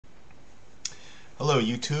Hello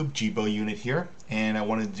YouTube, gbounit here, and I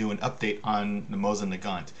wanted to do an update on the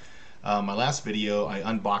Mosin-Nagant. My last video I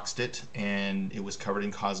unboxed it and it was covered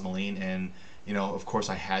in cosmoline, and of course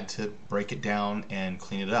I had to break it down and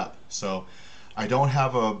clean it up. So I don't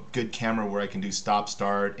have a good camera where I can do stop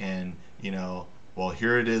start and well,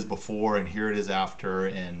 here it is before and here it is after,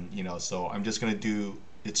 and so I'm just gonna do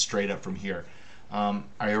it straight up from here. I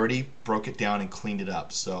already broke it down and cleaned it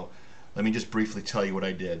up, so let me just briefly tell you what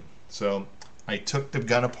I did. So I took the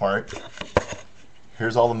gun apart.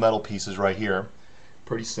 Here's all the metal pieces right here.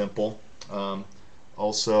 Pretty simple.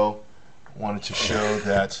 Also wanted to show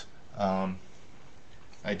that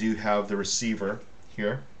I do have the receiver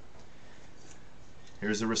here.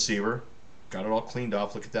 Here's the receiver. Got it all cleaned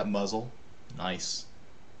off. Look at that muzzle. Nice.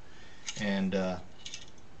 And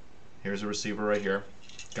here's the receiver right here.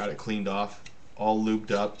 Got it cleaned off. All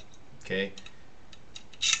lubed up. Okay.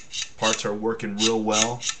 Parts are working real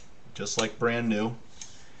well, just like brand new.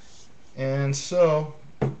 And so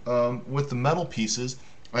with the metal pieces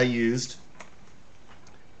I used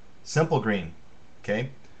Simple Green. Okay,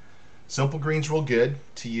 Simple Green's real good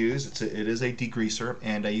to use. It is a degreaser,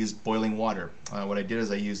 and I used boiling water. What I did is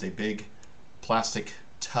I used a big plastic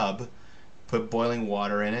tub, put boiling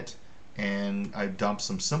water in it, and I dumped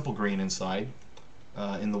some Simple Green inside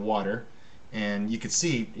in the water, and you could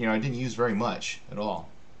see I didn't use very much at all.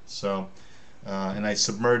 So and I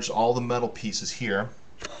submerged all the metal pieces here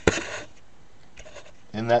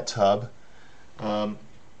in that tub.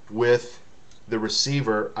 With the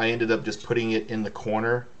receiver, I ended up just putting it in the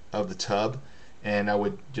corner of the tub, and I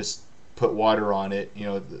would just put water on it,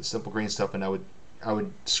 the Simple Green stuff, and I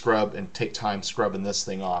would scrub and take time scrubbing this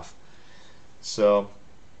thing off. So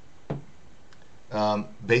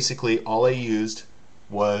basically all I used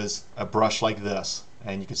was a brush like this,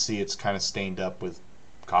 and you can see it's kind of stained up with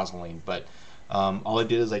cosmoline, but all I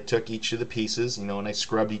did is I took each of the pieces, and I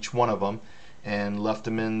scrubbed each one of them and left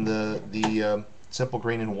them in the Simple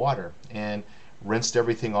Green in water and rinsed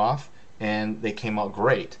everything off, and they came out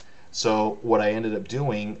great. So what I ended up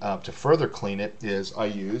doing to further clean it is I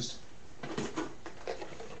used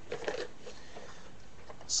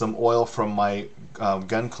some oil from my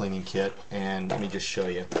gun cleaning kit, and let me just show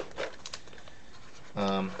you.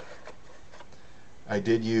 I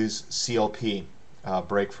did use CLP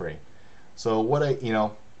break free. So what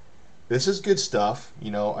this is good stuff.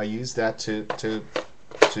 I use that to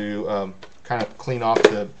kind of clean off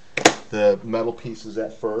the metal pieces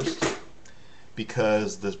at first,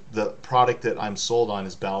 because the product that I'm sold on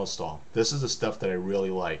is Ballistol. This is the stuff that I really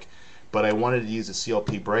like, but I wanted to use a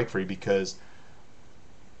CLP break free because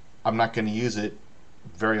I'm not going to use it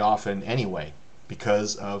very often anyway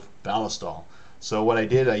because of Ballistol. So what I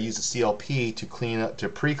did, I used a CLP to clean up, to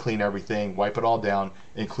pre-clean everything, wipe it all down,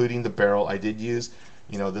 including the barrel. I did use,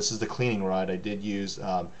 this is the cleaning rod. I did use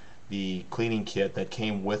the cleaning kit that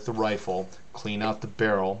came with the rifle, clean out the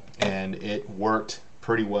barrel, and it worked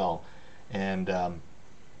pretty well. And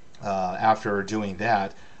after doing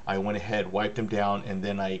that, I went ahead, wiped them down, and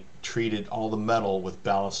then I treated all the metal with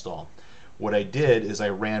Ballistol. What I did is I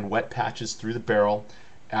ran wet patches through the barrel.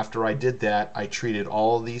 After I did that, I treated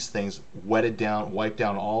all of these things, wiped down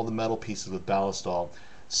all the metal pieces with Ballistol,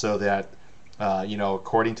 so that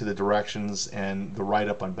according to the directions and the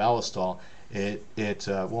write-up on Ballistol,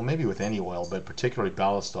 well, maybe with any oil, but particularly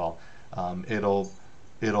Ballistol,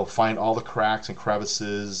 it'll find all the cracks and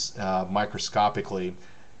crevices microscopically,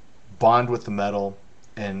 bond with the metal,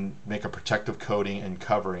 and make a protective coating and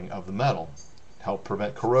covering of the metal, help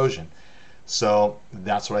prevent corrosion. So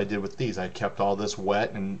that's what I did with these. I kept all this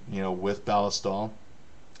wet and with Ballistol.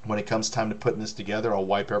 When it comes time to putting this together, I'll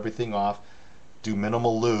wipe everything off, do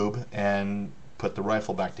minimal lube, and put the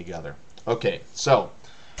rifle back together. Okay, so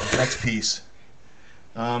next piece.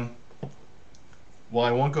 Well,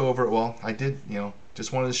 I won't go over it. Well, I did,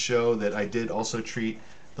 just wanted to show that I did also treat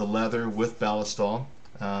the leather with Ballistol.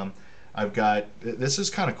 I've got, this is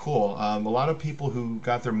kind of cool. A lot of people who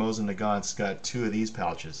got their Mosin-Nagants got two of these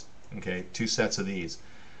pouches. Okay, two sets of these.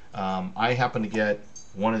 I happen to get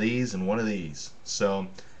one of these and one of these, so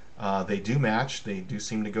they do match. They do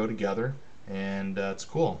seem to go together, and it's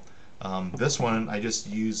cool. This one, I just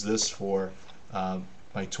use this for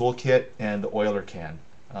my toolkit and the oiler can.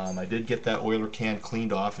 I did get that oiler can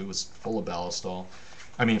cleaned off. It was full of Ballistol,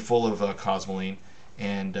 full of cosmoline,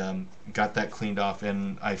 and got that cleaned off,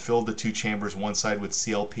 and I filled the two chambers, one side with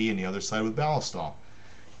CLP and the other side with Ballistol.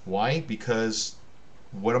 Why? Because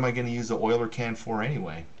what am I going to use the oiler can for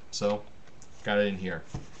anyway? So got it in here.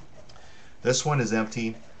 This one is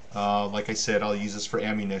empty. Like I said, I'll use this for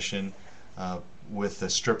ammunition with the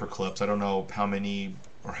stripper clips. I don't know how many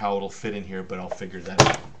or how it'll fit in here, but I'll figure that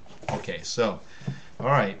out. Okay, so,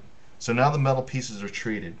 alright, so now the metal pieces are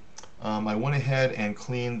treated. I went ahead and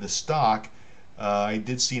cleaned the stock. I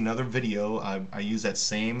did see another video. I used that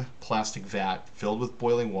same plastic vat filled with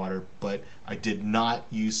boiling water, but I did not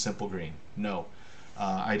use Simple Green. No.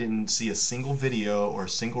 I didn't see a single video or a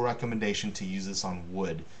single recommendation to use this on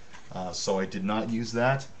wood. So I did not use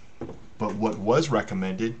that. But what was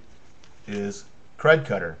recommended is Cred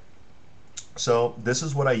Cutter. So this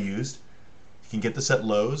is what I used. You can get this at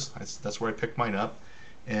Lowe's. That's where I picked mine up.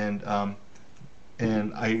 And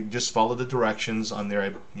I just followed the directions on there.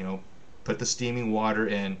 I put the steaming water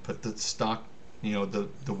in, put the stock, the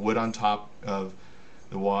wood on top of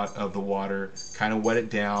the water, kind of wet it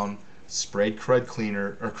down, sprayed Cred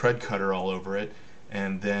cleaner or Cred Cutter all over it,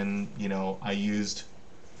 and then I used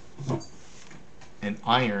an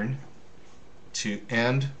iron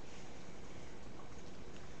and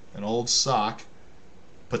an old sock,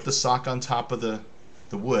 put the sock on top of the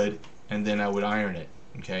wood, and then I would iron it.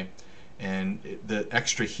 Okay, and the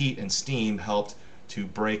extra heat and steam helped to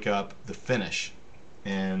break up the finish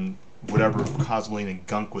and whatever cosmoline and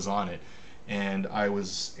gunk was on it. And I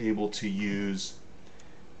was able to use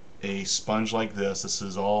a sponge like this. This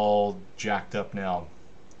is all jacked up now,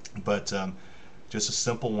 but just a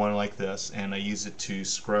simple one like this, and I use it to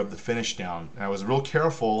scrub the finish down. And I was real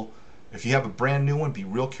careful. If you have a brand new one, be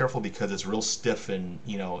real careful because it's real stiff and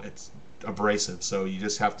it's abrasive. So you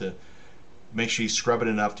just have to make sure you scrub it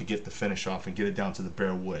enough to get the finish off and get it down to the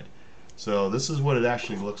bare wood. So this is what it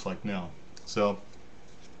actually looks like now. So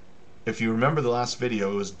if you remember the last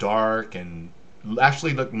video, it was dark and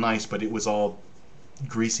actually looked nice, but it was all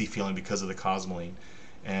greasy feeling because of the cosmoline,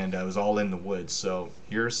 and it was all in the wood. So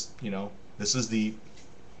here's, this is the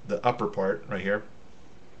upper part right here,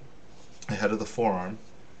 the head of the forearm.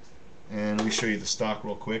 And let me show you the stock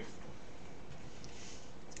real quick.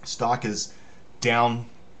 Stock is down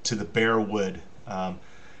to the bare wood,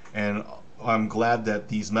 and I'm glad that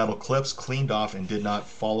these metal clips cleaned off and did not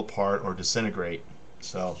fall apart or disintegrate.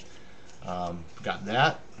 So got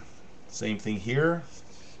that. Same thing here.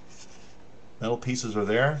 Metal pieces are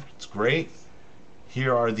there. It's great.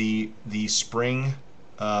 Here are the spring,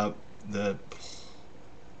 the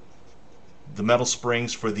metal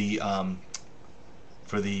springs for the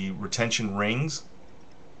retention rings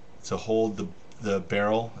to hold the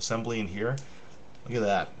barrel assembly in here. Look at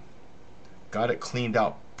that. Got it cleaned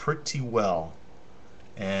out pretty well,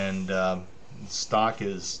 and stock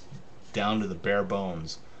is down to the bare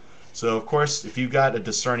bones. So of course, if you've got a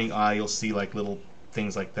discerning eye, you'll see like little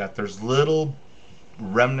things like that. There's little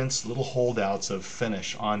remnants, little holdouts of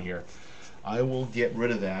finish on here. I will get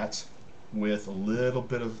rid of that with a little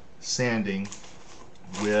bit of sanding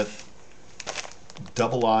with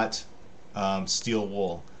double-aught steel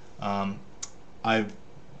wool. I've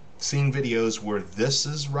seen videos where this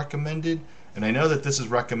is recommended, and I know that this is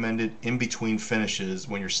recommended in between finishes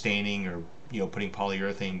when you're staining or putting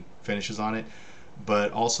polyurethane finishes on it.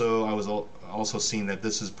 But also I was also seeing that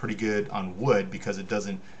this is pretty good on wood because it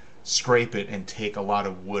doesn't scrape it and take a lot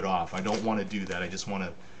of wood off. I don't want to do that. I just want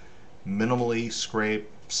to minimally scrape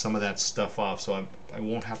some of that stuff off, so I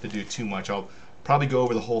won't have to do too much. I'll probably go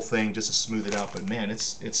over the whole thing just to smooth it out, but man,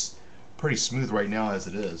 it's pretty smooth right now as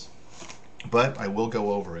it is. But I will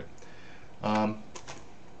go over it.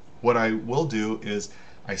 What I will do is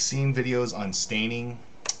I've seen videos on staining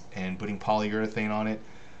and putting polyurethane on it,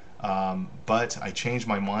 but I changed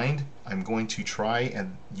my mind. I'm going to try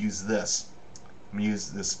and use this. I'm going to use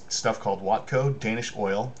this stuff called Watco Danish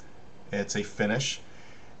oil. It's a finish,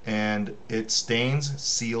 and it stains,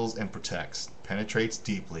 seals, and protects. Penetrates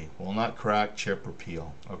deeply. Will not crack, chip, or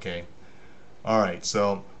peel. Okay. Alright,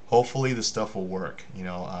 so hopefully this stuff will work.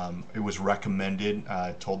 It was recommended.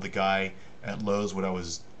 I told the guy at Lowe's what I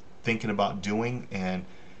was thinking about doing, and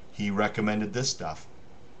he recommended this stuff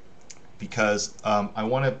because I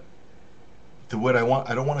want the wood.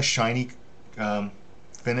 I don't want a shiny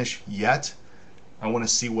finish yet. I want to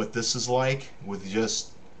see what this is like with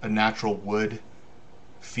just a natural wood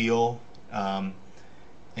feel. And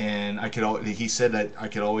he said that I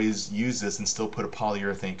could always use this and still put a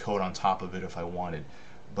polyurethane coat on top of it if I wanted.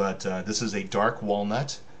 But this is a dark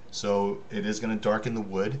walnut, so it is going to darken the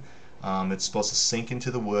wood. It's supposed to sink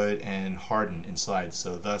into the wood and harden inside,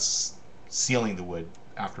 so thus sealing the wood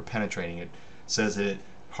after penetrating it. It says that it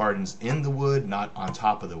hardens in the wood, not on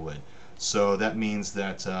top of the wood. So that means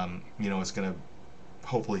that it's going to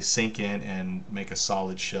hopefully sink in and make a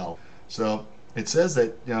solid shell. So it says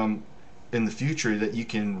that in the future that you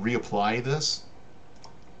can reapply this.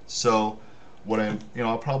 So what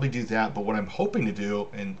I'll probably do that, but what I'm hoping to do,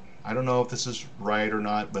 and I don't know if this is right or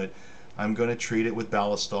not, but I'm going to treat it with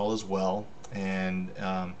ballistol as well. and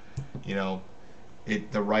you know,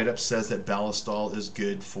 the write-up says that ballistol is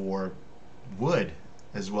good for wood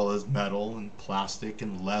as well as metal and plastic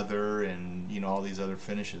and leather and, you know, all these other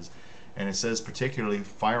finishes, and it says particularly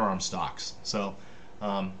firearm stocks. So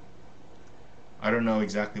I don't know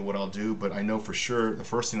exactly what I'll do, but I know for sure the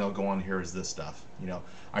first thing I'll go on here is this stuff. You know,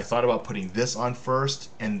 I thought about putting this on first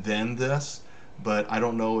and then this, but I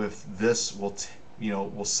don't know if this will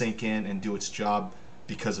will sink in and do its job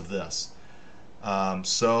because of this.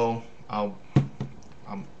 So I'm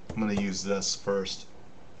going to use this first,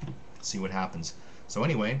 see what happens. So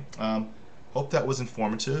anyway, hope that was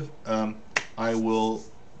informative. I will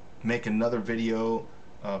make another video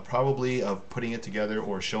probably of putting it together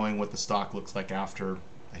or showing what the stock looks like after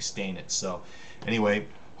I stain it. So anyway,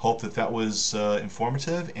 hope that was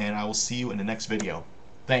informative, and I will see you in the next video.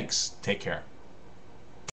 Thanks. Take care.